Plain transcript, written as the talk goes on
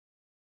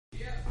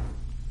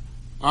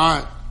All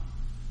right.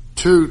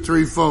 2,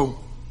 3, 4.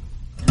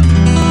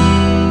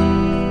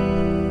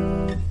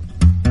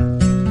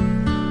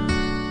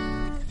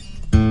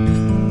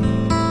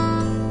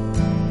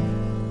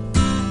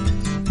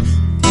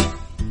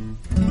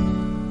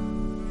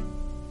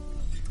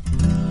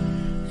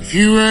 If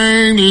you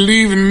ain't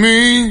leaving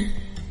me,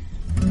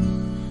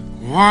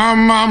 why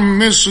am I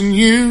missing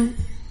you?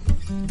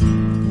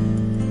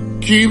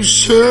 Keep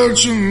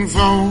searching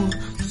for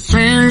the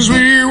things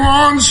we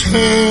once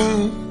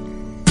had.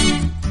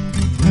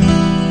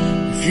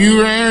 If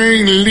you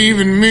ain't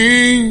leaving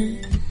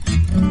me,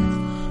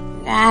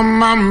 why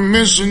am I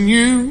missing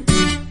you?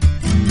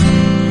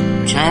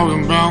 I'm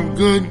talking about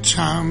good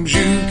times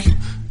you keep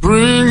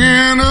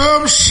bringing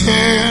up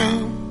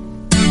sad.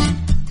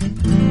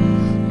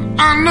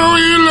 I know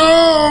you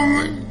love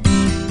me,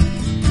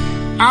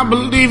 I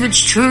believe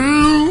it's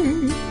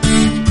true.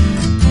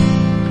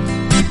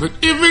 But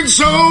if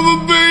it's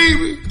over,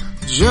 baby,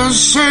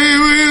 just say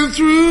we're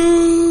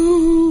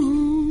through.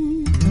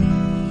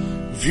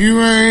 If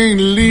you ain't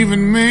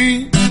leaving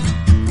me,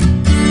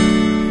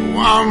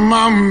 why am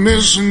I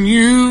missing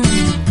you?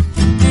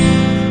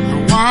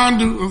 And why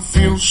do I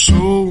feel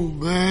so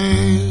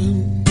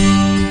bad?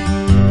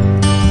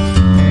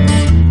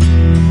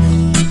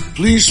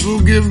 Please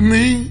forgive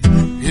me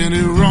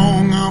any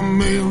wrong I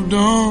may have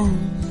done.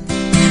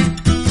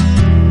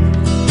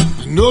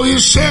 I know you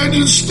said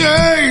you'd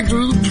stay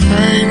through the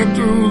pain and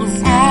through the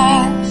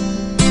fall.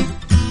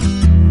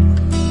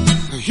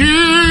 I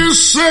hear you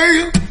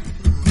say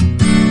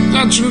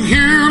that you're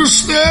here to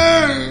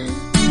stay.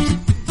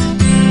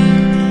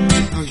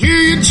 I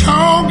hear you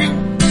talking,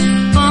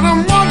 but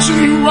I'm watching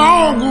you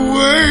walk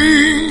away.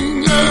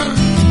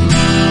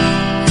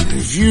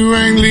 If you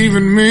ain't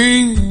leaving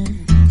me,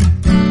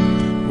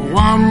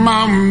 why am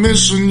I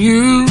missing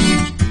you?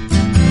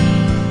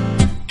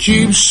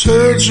 Keep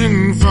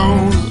searching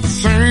for the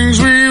things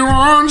we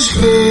once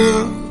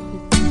had.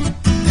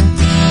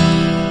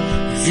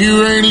 If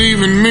you ain't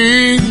leaving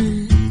me,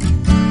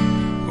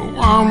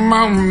 why am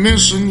I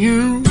missing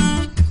you?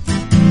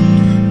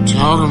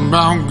 Talking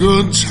about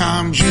good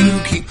times you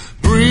keep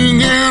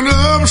bringing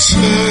up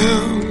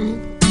sad.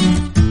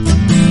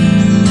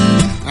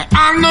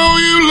 I know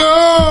you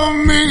love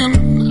me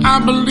and I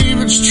believe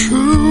it's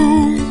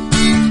true.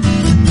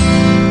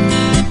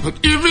 But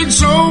if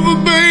it's over,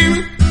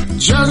 baby,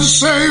 just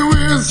say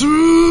we're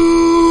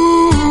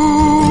through.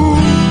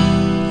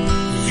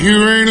 If you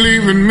ain't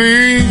leaving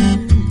me,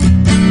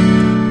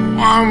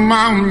 why am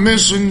I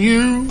missing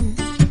you?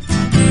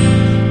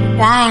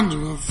 Why do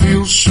I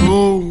feel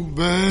so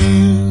bad?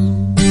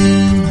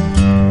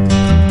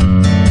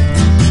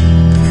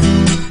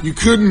 You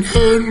couldn't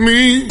hurt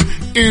me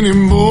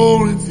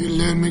anymore if you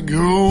let me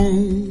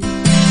go.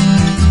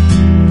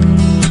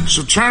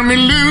 So turn me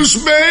loose,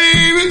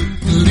 baby,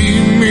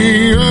 leave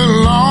me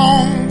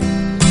alone.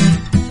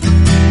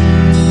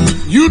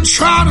 You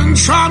tried and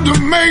tried to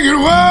make it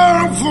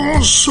work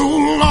for so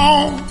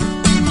long.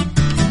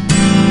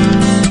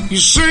 You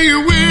say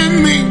you're with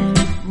me,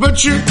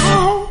 but you're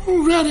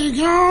already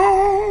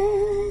gone.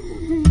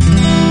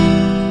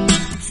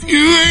 If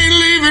you ain't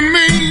leaving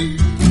me,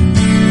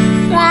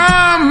 why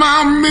am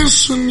I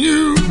missing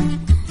you?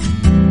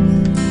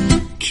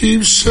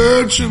 Keep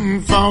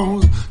searching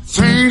for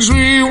things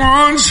we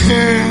once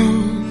had.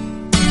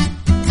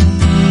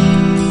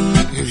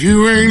 If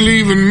you ain't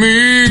leaving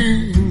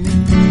me,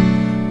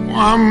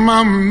 why am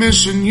I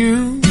missing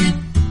you?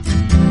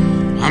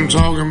 I'm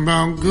talking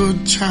about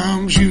good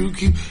times you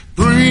keep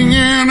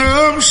bringing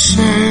up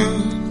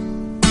sad.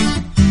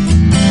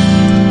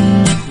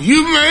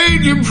 You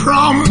made your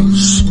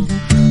promise,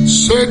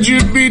 said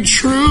you'd be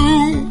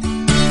true,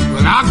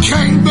 but I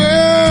can't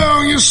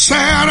bear your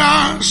sad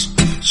eyes,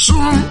 so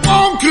I'm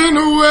walking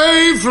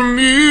away from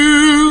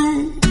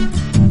you.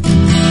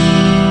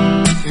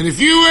 And if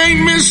you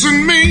ain't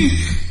missing me,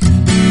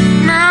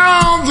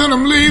 now that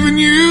I'm leaving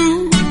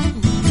you,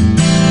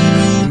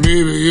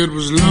 maybe it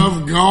was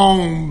love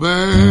gone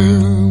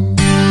bad.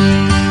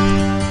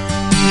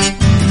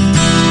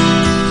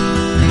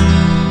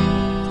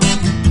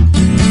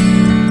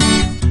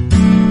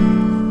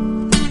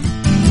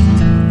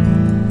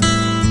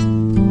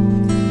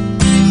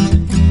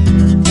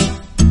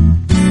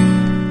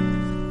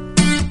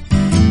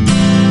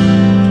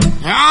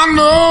 I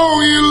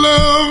know you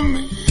love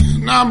me,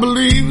 and I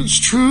believe it's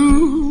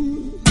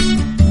true.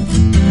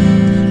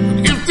 But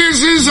if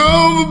this is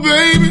over,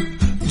 baby,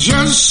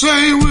 just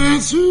say we're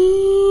through.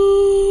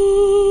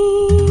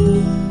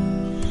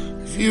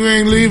 If you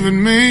ain't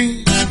leaving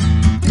me,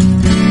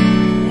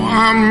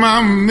 why am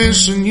I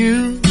missing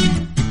you?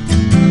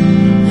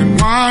 And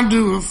why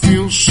do I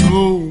feel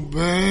so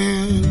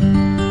bad?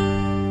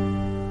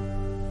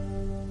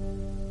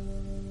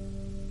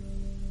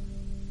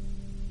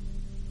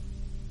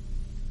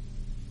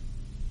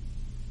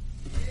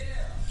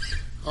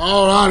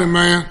 All righty,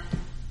 man.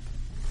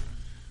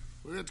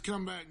 We'll have to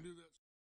come back and do that.